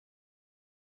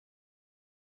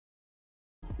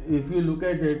if you look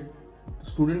at it,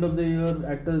 Student of the Year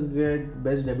actors get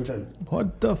best debutant.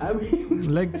 What the I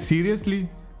mean, like seriously?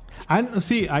 And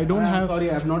see, I don't I'm have. sorry,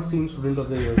 I have not seen Student of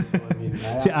the Year. So, I mean,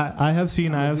 See, I have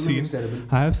seen. I'm I have assuming seen. it's terrible.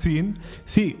 I have seen.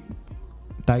 See,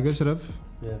 Tiger Shroff.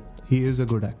 Yeah. He is a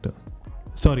good actor.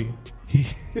 Sorry. He.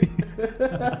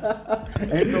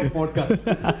 End of podcast.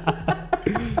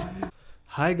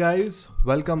 Hi guys,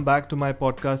 welcome back to my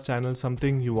podcast channel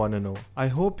Something You Wanna Know. I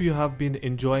hope you have been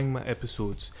enjoying my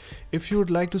episodes. If you would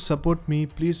like to support me,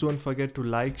 please don't forget to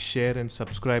like, share and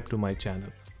subscribe to my channel.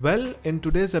 Well, in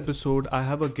today's episode, I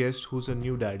have a guest who's a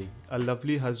new daddy, a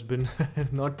lovely husband,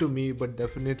 not to me, but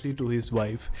definitely to his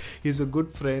wife. He's a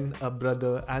good friend, a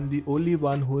brother, and the only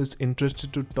one who is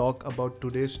interested to talk about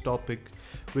today's topic,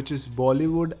 which is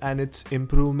Bollywood and its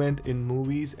improvement in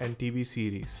movies and TV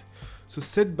series. So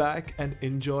sit back and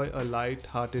enjoy a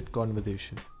light-hearted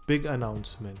conversation. Big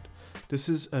announcement. This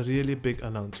is a really big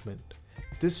announcement.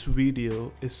 This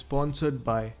video is sponsored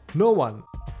by no one.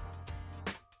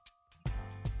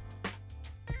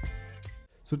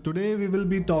 So today we will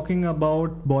be talking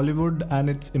about Bollywood and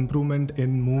its improvement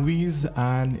in movies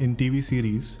and in TV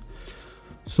series.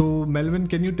 So Melvin,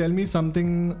 can you tell me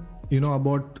something,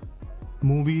 about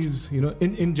movies,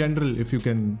 in general, if you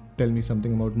can tell me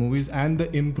something about movies and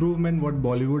the improvement what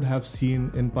Bollywood have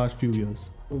seen in past few years?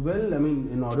 Well, I mean,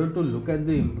 in order to look at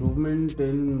the improvement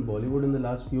in Bollywood in the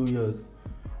last few years,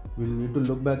 we'll need to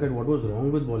look back at what was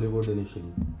wrong with Bollywood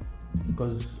initially.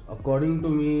 Because according to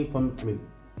me,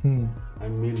 I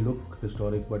may look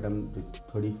historic, but I'm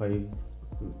 35,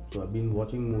 so I've been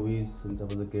watching movies since I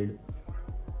was a kid.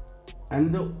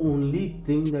 And the only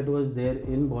thing that was there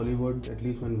in Bollywood, at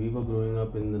least when we were growing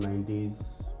up in the 90s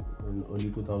and early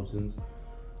 2000s,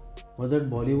 was that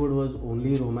Bollywood was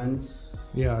only romance.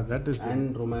 Yeah, that is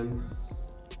and romance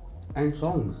and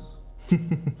songs. So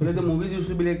like the movies used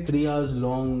to be like 3 hours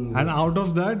long. And out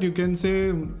of that, you can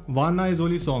say 1 hour is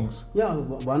only songs. Yeah,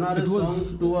 1 hour is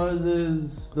songs, 2 hours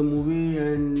is the movie,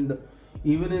 and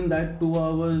even in that 2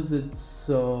 hours, it's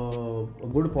a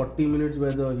good 40 minutes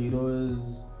where the hero is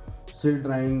still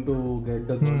trying to get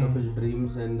the girl of his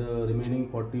dreams, and the remaining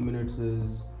 40 minutes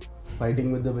is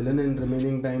fighting with the villain, and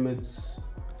remaining time it's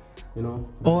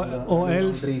or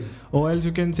else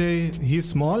you can say he's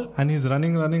small and he's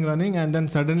running and then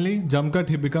suddenly jump cut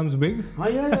he becomes big.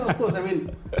 Yeah, of course. I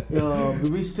mean,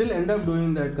 we still end up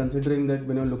doing that, considering that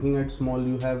when you're looking at small,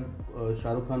 you have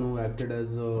Shah Rukh Khan who acted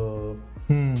as a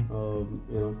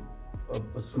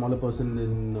smaller person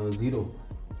in Zero.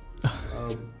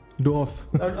 Dwarf.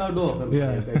 Dwarf.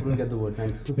 Yeah. I couldn't get the word.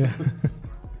 Thanks. Yeah.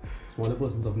 Smaller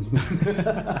person sounds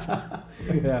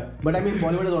good. Yeah, but I mean,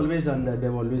 Bollywood has always done that.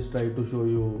 They've always tried to show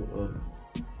you,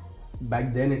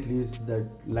 back then at least, that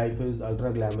life is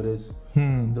ultra glamorous.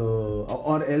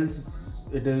 Or else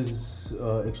it is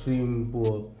extreme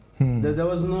poor. There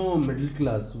was no middle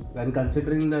class, and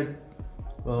considering that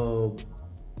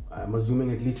I'm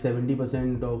assuming at least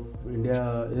 70% of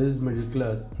India is middle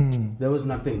class, there was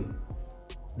nothing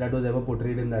that was ever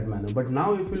portrayed in that manner. But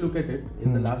now if you look at it,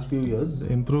 in the last few years, the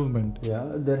improvement. Yeah,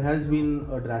 there has been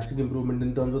a drastic improvement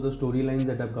in terms of the storylines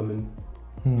that have come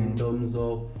in terms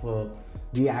of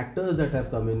the actors that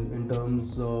have come in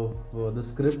terms of the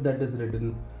script that is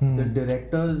written. The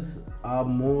directors are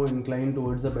more inclined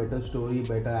towards a better story,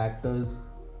 better actors,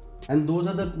 and those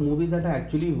are the movies that are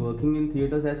actually working in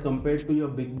theaters as compared to your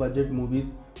big budget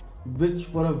movies, which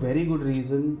for a very good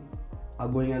reason are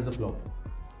going as a flop.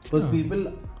 Because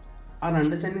people are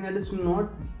understanding that it's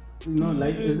not,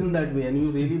 life isn't that way, and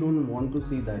you really don't want to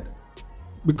see that.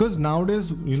 Because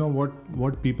nowadays,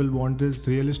 what people want is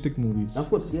realistic movies.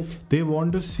 Of course, yes. They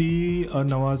want to see a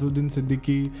Nawazuddin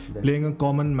Siddiqui playing a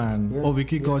common man, or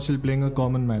Vicky Kaushal playing a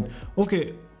common man.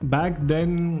 Okay, back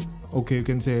then, you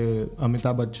can say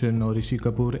Amitabh Bachchan or Rishi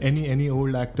Kapoor, any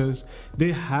old actors,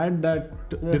 they had that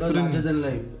different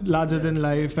larger than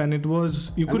life, and it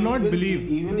was could not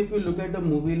believe. Even if you look at a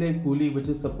movie like Coolie, which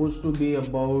is supposed to be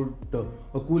about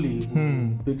a coolie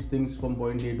who picks things from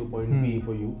point A to point B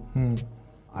for you.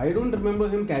 I don't remember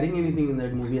him carrying anything in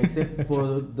that movie except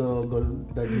for the girl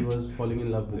that he was falling in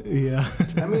love with. Yeah.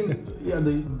 I mean,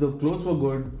 the clothes were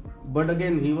good, but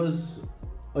again, he was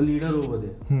a leader over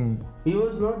there. He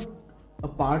was not a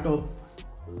part of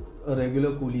a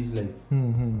regular coolie's life.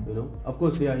 Of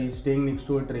course, he's staying next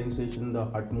to a train station, the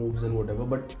hut moves and whatever,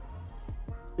 but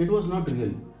it was not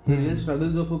real. The real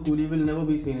struggles of a coolie will never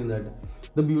be seen in that.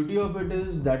 The beauty of it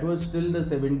is that was still the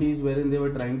 70s wherein they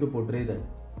were trying to portray that.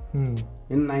 In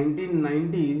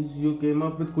 1990s, you came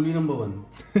up with Coolie Number 1,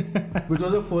 which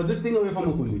was the furthest thing away from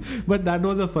a coolie. But that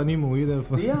was a funny movie,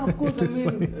 therefore. Yeah, of course.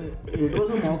 It was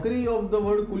a mockery of the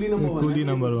word Coolie Number 1. Coolie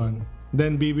Number 1.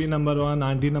 then BB number 1,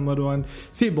 Auntie number 1.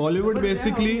 See, Bollywood But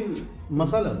basically, yeah, I mean,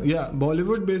 masala. yeah,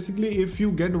 Bollywood basically, if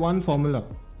you get one formula,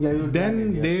 Yeah, you then try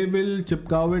it, yeah. they will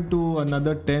chipkaw it to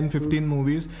another 10, 15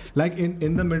 movies. Like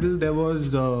in the middle, there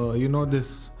was,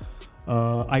 this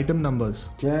item numbers.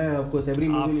 Yeah, of course. Every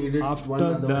movie needed one, After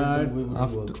otherwise the that, movie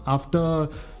wouldn't work. after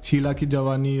Sheila Ki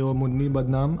Jawani or Munni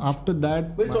Badnaam, after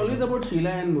that. But it's always about Sheila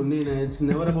and Munni. It's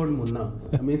never about Munna.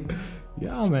 I mean,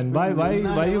 Yeah, man. Why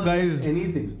Munna you never guys? says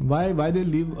anything. Why they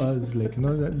leave us? Like,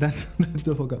 that's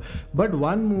the focus. But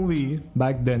one movie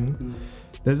back then,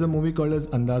 there's a movie called as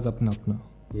Andaz Apna Apna.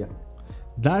 Yeah.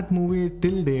 That movie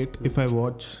till date, if I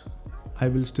watch, I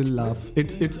will still laugh.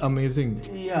 It's amazing.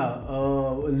 Yeah,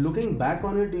 looking back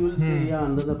on it, you will say, yeah,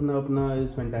 Andaz Apna Apna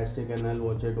is fantastic, and I'll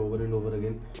watch it over and over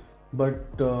again.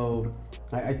 But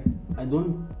I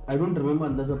don't remember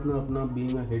Andaz Apna Apna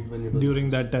being a hit when it was During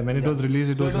that time, when it was released,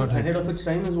 it so was not ahead hit. of its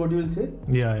time, is what you will say.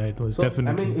 Yeah, it was So,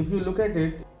 definitely. I mean, if you look at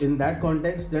it in that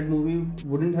context, that movie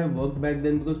wouldn't have worked back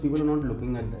then because people are not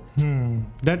looking at that.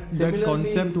 That Similarly,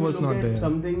 concept if you was look not at there.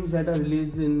 Some things that are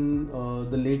released in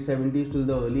the late 70s till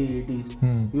the early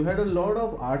 80s, you had a lot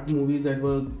of art movies that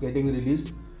were getting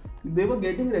released. They were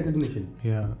getting recognition.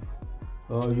 Yeah.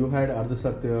 You had Ardha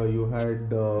Satya, you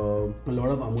had a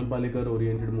lot of Amol Palekar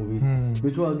oriented movies,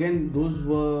 which were again, those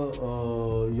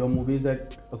were your movies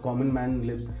that a common man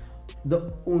lives.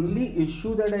 The only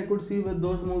issue that I could see with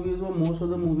those movies were most of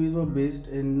the movies were based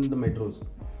in the metros.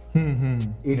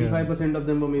 85% of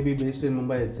them were maybe based in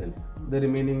Mumbai itself. The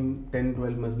remaining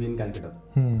 10-12 must be in Calcutta.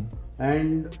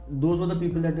 And those were the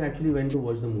people that actually went to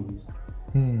watch the movies.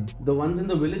 The ones in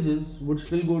the villages would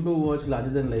still go to watch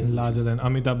Larger Than Life. Larger than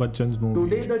Amitabh Bachchan's movie.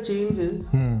 Today the change is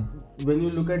when you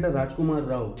look at a Rajkumar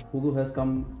Rao who has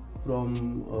come from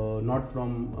not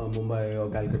from Mumbai or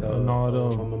Calcutta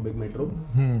or from a big metro,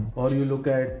 or you look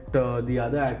at the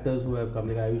other actors who have come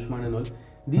like Ayushmann and all.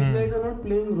 These guys are not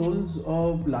playing roles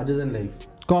of larger than life.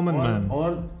 Common man.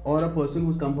 Or a person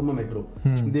who's come from a metro.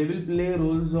 They will play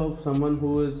roles of someone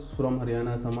who is from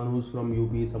Haryana, someone who's from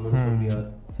UP, someone who's from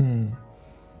Bihar.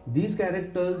 These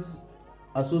characters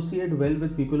associate well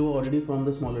with people who are already from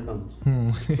the smaller towns.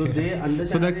 So they understand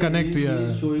So that connect, he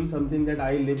is showing something that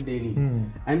I live daily.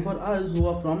 And for us who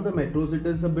are from the metros, it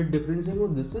is a bit different saying, oh,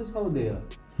 this is how they are.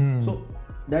 So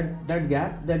that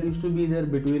gap that used to be there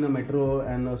between a metro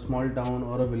and a small town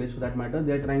or a village for that matter,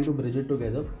 they are trying to bridge it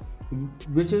together,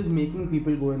 which is making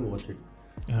people go and watch it.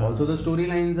 Also the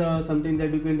storylines are something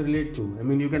that you can relate to. I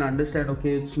mean, you can understand,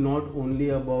 okay, it's not only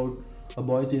about a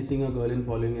boy chasing a girl and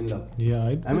falling in love.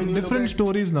 Yeah, I mean, different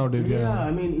stories nowadays. Yeah, I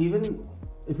mean, even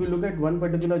if you look at one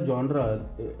particular genre,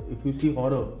 if you see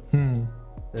horror,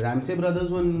 Ramsay brothers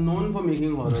were known for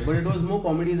making horror, but it was more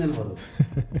comedy than horror.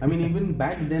 I mean, even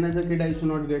back then as a kid, I used to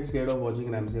not get scared of watching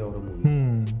Ramsay horror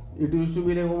movies. It used to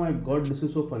be like, oh my god, this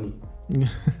is so funny.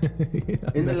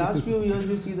 In the last few years,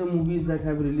 you see the movies that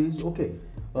have released, okay,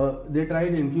 they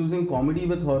tried infusing comedy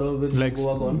with horror with like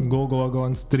Goa Gone. Goa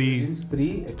Gone's 3.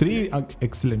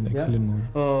 Excellent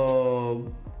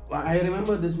movie. I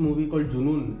remember this movie called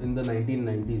Junoon in the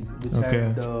 1990s, which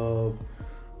had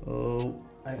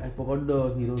I forgot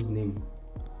the hero's name.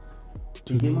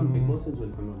 He came on Big Boss as well.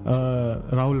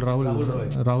 Rahul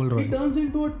Roy. He turns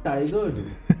into a tiger,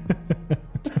 dude.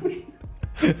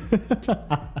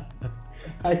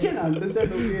 I can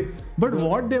understand, okay. But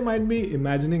what they might be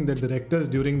imagining, the directors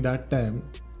during that time,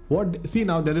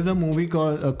 now there is a movie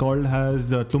called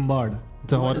as Tumbad.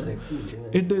 It's a horror.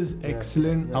 It is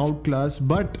excellent, outclass.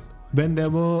 But when there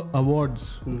were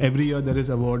awards, every year there is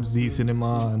awards, Zee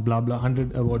Cinema and blah blah,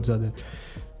 100 awards are there.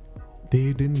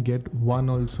 They didn't get one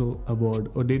also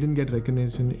award, or they didn't get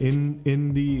recognition in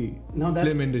the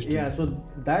film industry. Yeah, so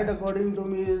that according to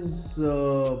me is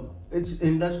it's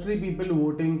industry people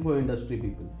voting for industry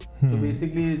people. So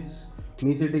basically it's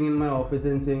me sitting in my office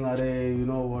and saying, "Arey, you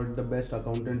know what? The best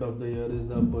accountant of the year is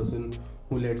a person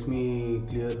who lets me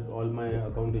clear all my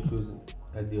account issues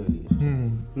at the earliest."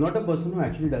 Not a person who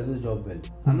actually does his job well.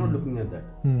 I'm not looking at that.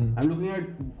 I'm looking at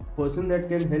person that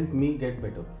can help me get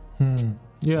better.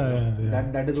 Yeah.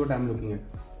 That is what I'm looking at,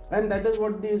 and that is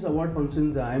what these award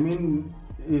functions are. I mean,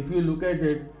 if you look at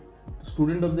it,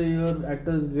 student of the year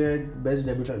actors get best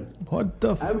debutant. What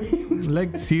the? I mean,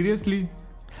 like seriously.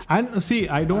 And see,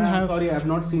 I have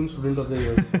not seen student of the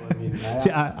year. So, I mean,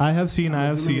 I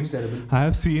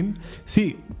have seen.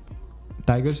 See,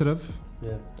 Tiger Shroff.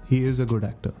 Yeah. He is a good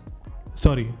actor.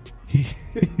 Sorry.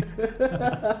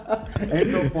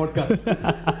 End of podcast.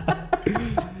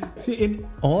 See, in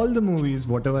all the movies,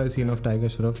 whatever I've seen of Tiger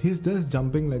Shroff, he's just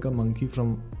jumping like a monkey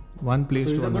from one place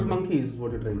So to he's a good another. monkey, is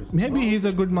what you're trying to say. Maybe he's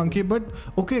a good monkey, but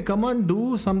okay, come on,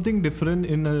 do something different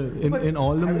But in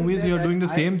all the having movies. said You're that, doing the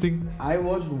same thing. I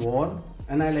watched War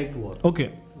and I liked War.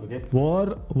 Okay, Okay.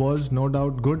 War was no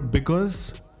doubt good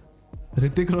because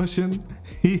Hrithik Roshan,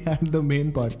 he had the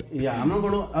main part. Yeah, I'm not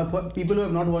going to, for people who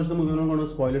have not watched the movie, I'm not going to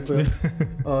spoil it for you.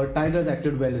 Tiger's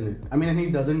acted well in it. I mean, and he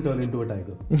doesn't turn into a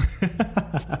tiger.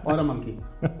 Or a monkey.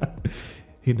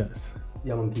 He does.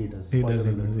 Yeah, monkey he does. He Spoiler does.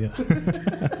 alert.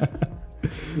 Yeah.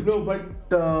 No, but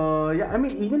yeah, I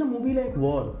mean, even a movie like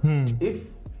War, if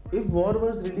War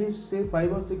was released, say,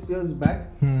 5 or 6 years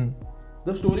back,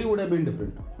 the story would have been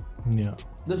different. Yeah.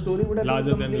 The story would have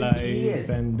Larger been than life yes.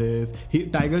 and this.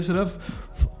 Tiger Shroff,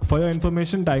 for your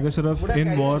information, Tiger Shroff Would have in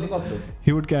carried War, a helicopter.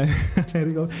 he would carry.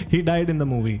 He died in the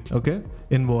movie. Okay,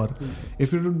 in War.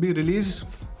 If it would be released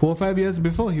 4 or 5 years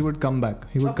before, he would come back.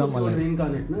 He would Of come course, he would alive.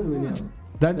 reincarnate, no? I mean, yeah.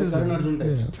 That Like is Karan Arjun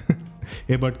types. Yeah.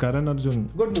 Hey, but Karan Arjun,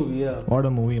 Good movie, yeah. what a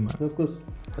movie, man. Of course.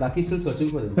 Raki's still searching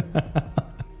for them.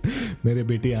 मेरे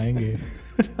बेटे आएंगे.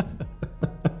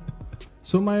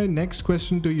 So my next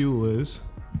question to you is,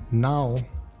 now,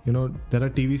 you know, there are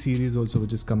TV series also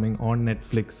which is coming on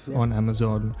Netflix, Yeah. on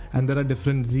Amazon, and there are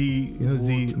different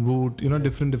Voot,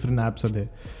 different apps are there.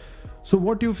 So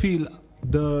what do you feel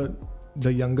the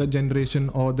younger generation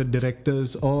or the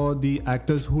directors or the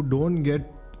actors who don't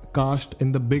get cast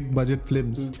in the big budget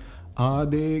films, are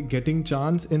they getting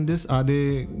chance in this? Are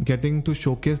they getting to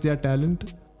showcase their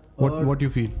talent? What do you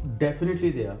feel?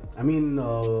 Definitely they are. I mean,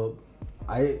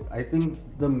 I think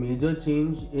the major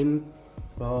change in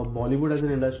Bollywood as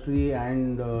an industry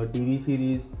and TV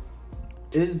series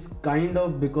is kind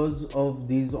of because of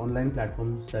these online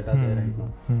platforms that are there right now.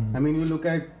 I mean, you look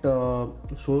at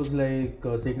shows like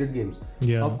Sacred Games.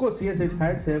 Yeah. Of course, yes, it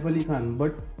had Saif Ali Khan,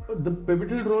 but the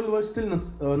pivotal role was still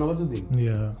Nawazuddin.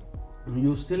 Yeah.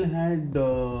 You still had the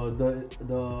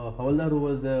Havaldar who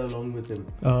was there along with him.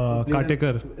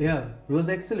 Katekar. Yeah, he was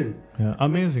excellent. Yeah,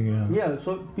 amazing. Yeah. Yeah,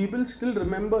 so people still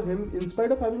remember him in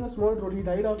spite of having a small role. He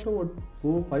died after what,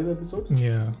 4 or 5 episodes?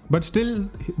 Yeah, but still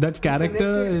that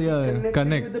character,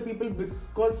 Connected with the people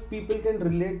because people can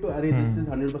relate to, this is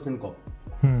 100% cop.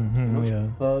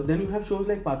 Yeah. Then you have shows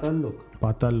like Patal Lok.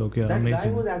 Patal Lok, yeah, That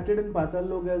amazing. guy who acted in Patal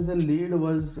Lok as a lead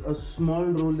was a small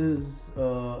role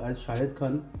as Shahid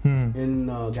Khan in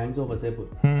Gangs of Wasseypur.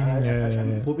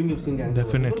 I'm hoping you've seen Gangs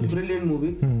Definitely. of Wasseypur. Brilliant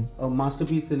movie, a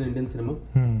masterpiece in Indian cinema.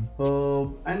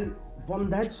 And from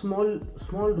that small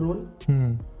role,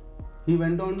 he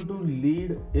went on to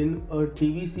lead in a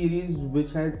TV series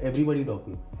which had everybody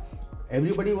talking.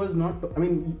 Everybody was not. I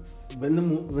mean,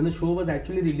 when the show was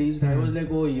actually released, I was like,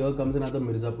 oh, here comes another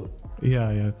Mirzapur.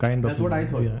 Yeah, kind of. That's what I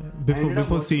thought. Yeah. I ended up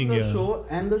Before watching seeing the show,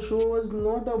 and the show was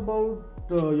not about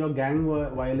your gang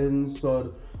violence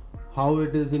or how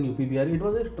it is in UPBR. It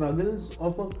was the struggles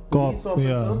of a police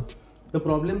officer, the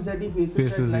problems that he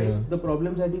faces at life, the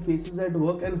problems that he faces at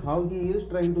work, and how he is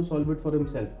trying to solve it for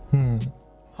himself.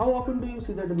 How often do you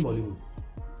see that in Bollywood?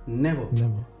 Never.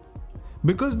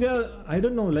 Because they are, I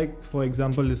don't know, like for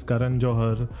example is Karan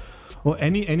Johar or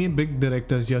any big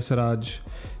directors, Yash Raj,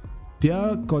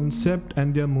 their concept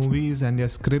and their movies and their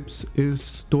scripts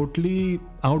is totally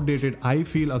outdated, I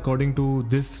feel, according to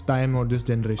this time or this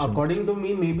generation. According to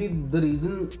me, maybe the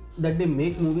reason that they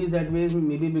make movies that way is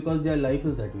maybe because their life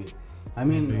is that way. I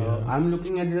mean, I'm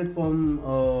looking at it from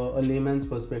a layman's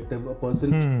perspective, a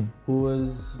person who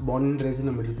was born and raised in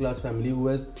a middle class family, who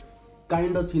has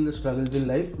kind of seen the struggles in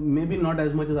life, maybe not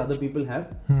as much as other people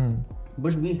have,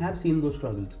 but we have seen those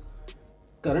struggles.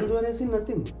 Karan Johar has seen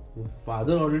nothing.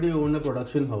 Father already owned a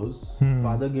production house.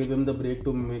 Father gave him the break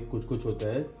to make Kuch Kuch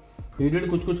Hota Hai. He did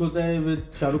Kuch Kuch Hota Hai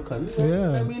with Shah Rukh Khan.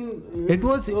 Yeah. I mean, it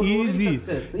was easy.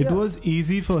 It was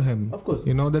easy for him. Of course.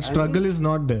 You know, the struggle is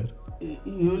not there.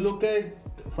 You look at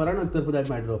Farhan Akhtar for that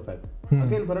matter of fact.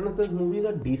 Again, Farhan Akhtar's movies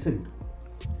are decent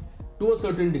to a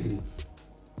certain degree.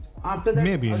 After that,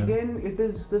 Maybe, again, it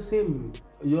is the same.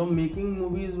 You're making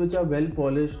movies which are well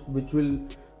polished, which will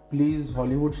please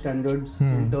Hollywood standards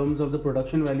in terms of the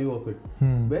production value of it.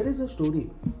 Where is the story?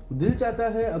 Dil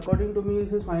Chahta Hai, according to me, is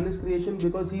his finest creation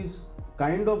because he's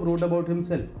kind of wrote about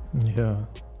himself. Yeah.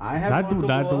 I have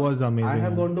That was amazing. I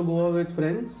have gone to Goa with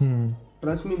friends.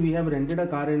 Trust me, we have rented a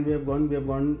car and we have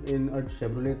gone in a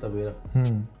Chevrolet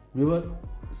Tavera. We were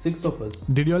 6 of us.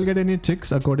 Did you all get any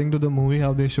chicks according to the movie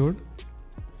how they showed?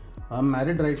 I'm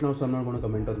married right now, so I'm not going to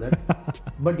comment on that.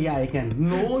 But yeah, I can.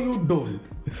 No, you don't.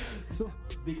 So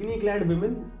Bikini clad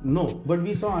women? No. But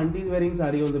we saw aunties wearing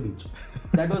sari on the beach.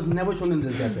 That was never shown in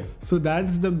this jacket. So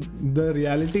that's the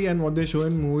reality, and what they show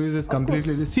in movies is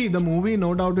completely. See, the movie,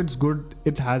 no doubt, it's good.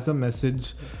 It has a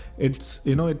message. It's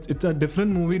it's a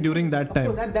different movie during that time.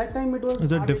 Of course, at that time it was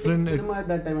It's a different cinema at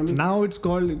that time. I mean, now it's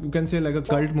called, you can say, like a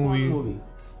cult movie.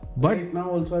 But right now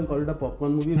also I'll call it a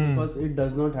popcorn movie because it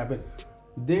does not happen.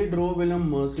 They drove in a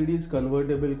Mercedes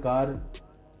convertible car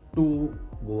to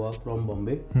Goa from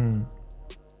Bombay.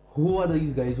 Who are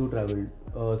these guys who traveled?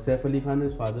 Saif Ali Khan,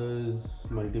 his father is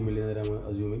multi-millionaire, I'm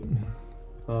assuming.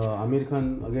 Amir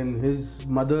Khan, again, his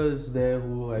mother is there,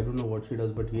 who I don't know what she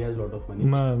does, but he has a lot of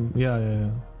money.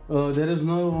 Yeah. There is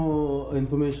no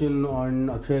information on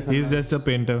Akshay Khanna. He's just a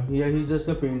painter. Yeah, he's just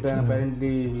a painter, and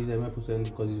apparently he's MF Hussain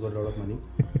because he's got a lot of money.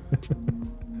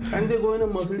 And they go in a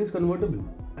Mercedes convertible,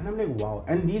 and I'm like, wow.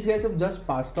 And these guys have just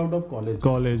passed out of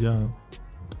college. Yeah.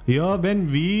 Here,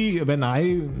 when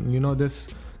I this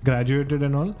graduated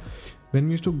and all, when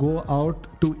we used to go out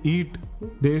to eat,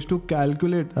 they used to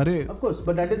calculate. Of course,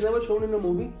 but that is never shown in a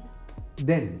movie.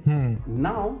 Then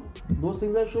now those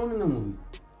things are shown in a movie.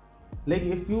 Like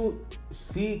if you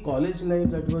see college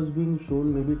life that was being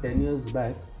shown maybe 10 years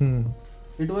back,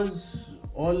 it was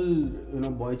all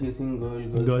boy chasing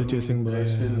girl chasing boy,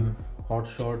 in hot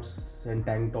shorts and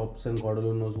tank tops and God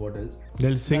alone knows what else.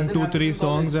 They'll sing 2-3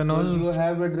 songs and all. You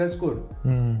have a dress code.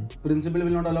 Principal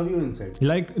will not allow you inside.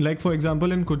 Like for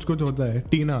example in Kuch Kuch Hota Hai,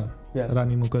 Tina,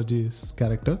 Rani Mukherjee's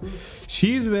character,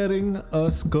 she's wearing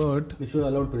a skirt. We should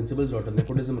allow principal's daughter.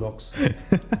 Nepotism rocks.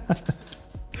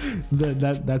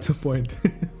 That's a point.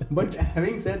 But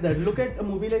having said that, look at a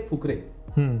movie like Fukre.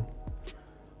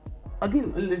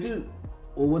 Again, a little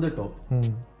over the top.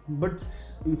 But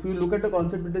if you look at the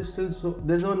concept, it is still so.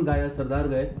 There's one guy, a Sardar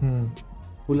guy,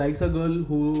 who likes a girl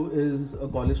who is a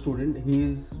college student.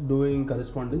 He's doing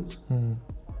correspondence,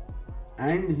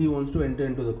 and he wants to enter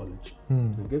into the college.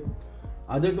 Okay.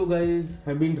 Other two guys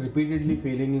have been repeatedly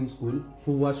failing in school,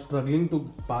 who are struggling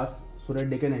to pass so that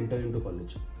they can enter into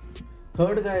college.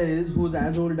 Third guy is who's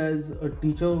as old as a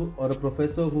teacher or a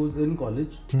professor who's in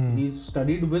college. He's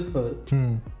studied with her.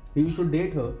 He used to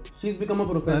date her. She's become a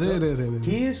professor.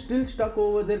 He is still stuck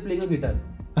over there playing a guitar.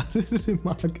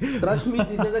 Trust me,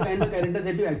 these are the kind of characters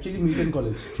that you actually meet in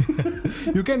college.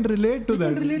 You can relate to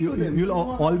that. You'll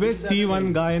always see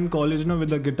one guy in college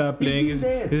with a guitar playing.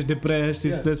 He's depressed.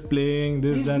 He's just playing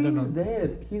this, that, and all.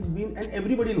 He's been, and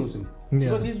everybody knows him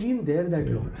because he's been there that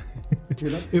long.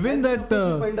 Even and that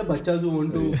you find the bachas who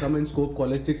want to come and scope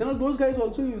college chicks, and all those guys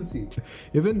also you will see.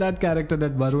 Even that character,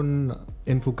 that Varun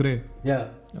in Fukre. Yeah.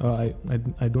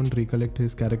 I don't recollect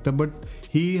his character, but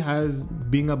he has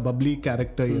being a bubbly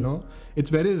character. It's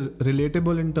very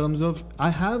relatable in terms of I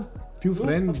have few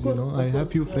friends. I have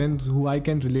few friends who I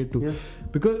can relate to,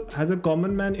 because as a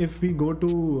common man, if we go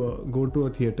to a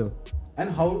theater. And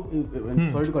how?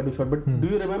 Sorry to cut you short, but do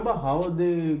you remember how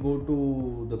they go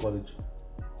to the college?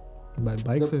 By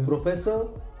bikes. The professor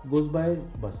goes by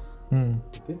bus.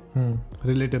 Okay.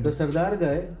 Relatable. The Sardar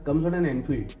guy comes on an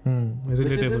Enfield,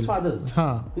 which is his father's.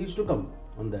 He used to come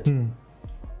on that.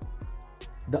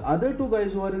 The other two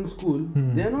guys who are in school,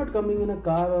 they are not coming in a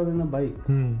car or in a bike.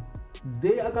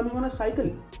 They are coming on a cycle.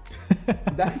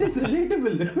 That is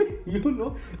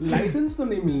relatable. License to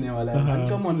nahi milne wala hai.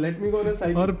 Come on, let me go on a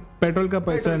cycle. Or petrol ka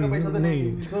paisa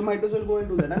nahi. So might as well go and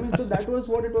do that. I mean, so that was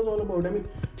what it was all about. I mean,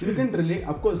 you can relate.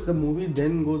 Of course, the movie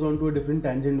then goes on to a different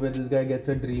tangent where this guy gets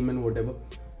a dream and whatever.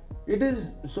 It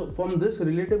is so from this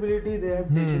relatability they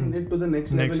have taken it to the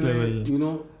next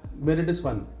level. Where it is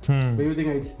fun. Where you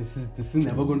think this is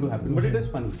never going to happen, but it is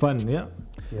funny. Fun, yeah.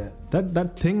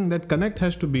 That thing, that connect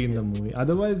has to be in the movie.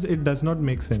 Otherwise, it does not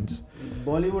make sense.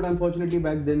 Bollywood, unfortunately,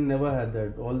 back then never had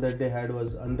that. All that they had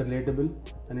was unrelatable,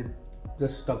 and it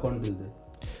just stuck on till then.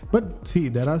 But see,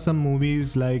 there are some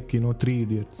movies like 3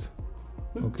 Idiots,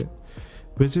 okay,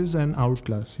 which is an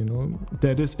outclass.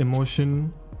 There is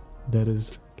emotion, there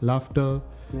is laughter.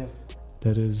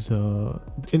 There is,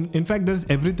 in fact, there's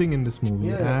everything in this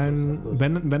movie. And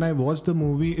when I watched the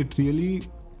movie, it really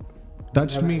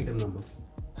touched me. Item number.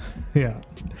 Yeah.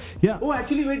 Oh,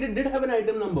 actually, wait, it did have an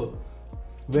item number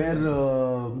where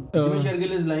Jimmy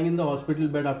Shergill is lying in the hospital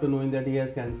bed after knowing that he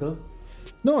has cancer.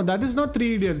 No, that is not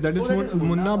 3 Idiots. That is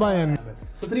Munna Bhai.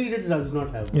 So 3 Idiots does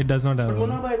not have. It does not have. But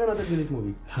Munna Bhai is another great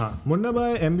movie. Munna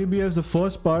Bhai MBBS, the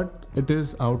first part, it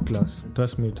is outclass.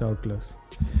 Trust me, it's outclass.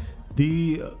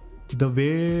 The the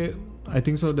way, I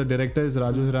think so, the director is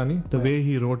Raju Hirani, the way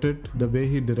he wrote it, the way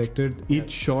he directed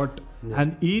each shot,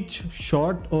 and each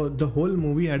shot or the whole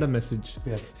movie had a message.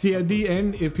 See, at the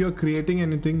end, if you're creating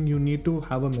anything, you need to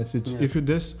have a message. If you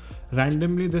just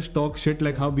randomly just talk shit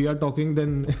like how we are talking,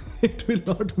 then it will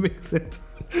not make sense.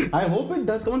 I hope it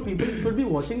does. Come on, people should be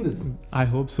watching this. I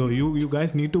hope so. You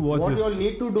guys need to watch what this. What you all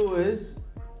need to do is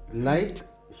like,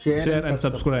 share and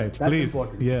subscribe. That's please.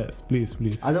 Important. Yes,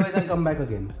 please. Otherwise, I'll come back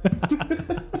again.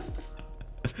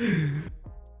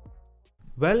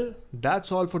 Well,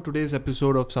 that's all for today's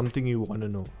episode of Something You Wanna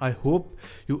Know. I hope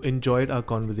you enjoyed our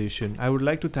conversation. I would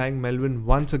like to thank Melvin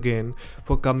once again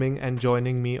for coming and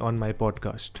joining me on my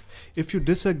podcast. If you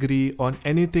disagree on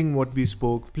anything what we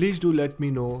spoke, please do let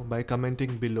me know by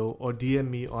commenting below or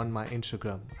DM me on my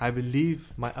Instagram. I will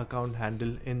leave my account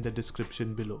handle in the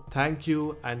description below. Thank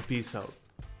you and peace out.